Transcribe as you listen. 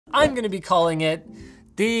I'm gonna be calling it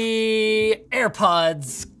the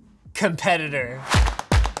AirPods competitor.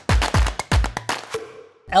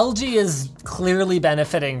 LG is clearly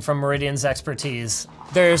benefiting from Meridian's expertise.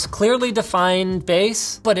 There's clearly defined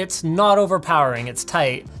bass, but it's not overpowering, it's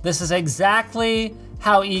tight. This is exactly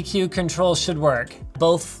how EQ control should work.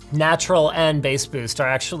 Both natural and bass boost are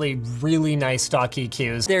actually really nice stock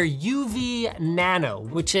EQs. They're UVnano,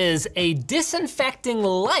 which is a disinfecting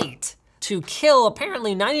light to kill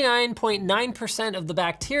apparently 99.9% of the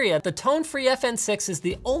bacteria. The tone-free FN6 is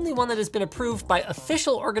the only one that has been approved by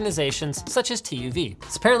official organizations such as TUV.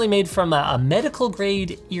 It's apparently made from a medical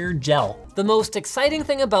grade ear gel. The most exciting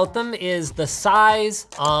thing about them is the size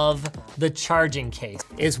of the charging case,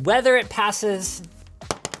 is whether it passes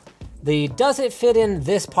the does it fit in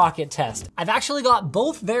this pocket test. I've actually got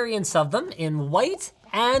both variants of them in white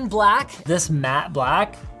and black. This matte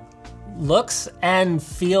black looks and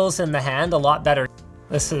feels in the hand a lot better.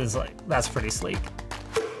 This is like, that's pretty sleek.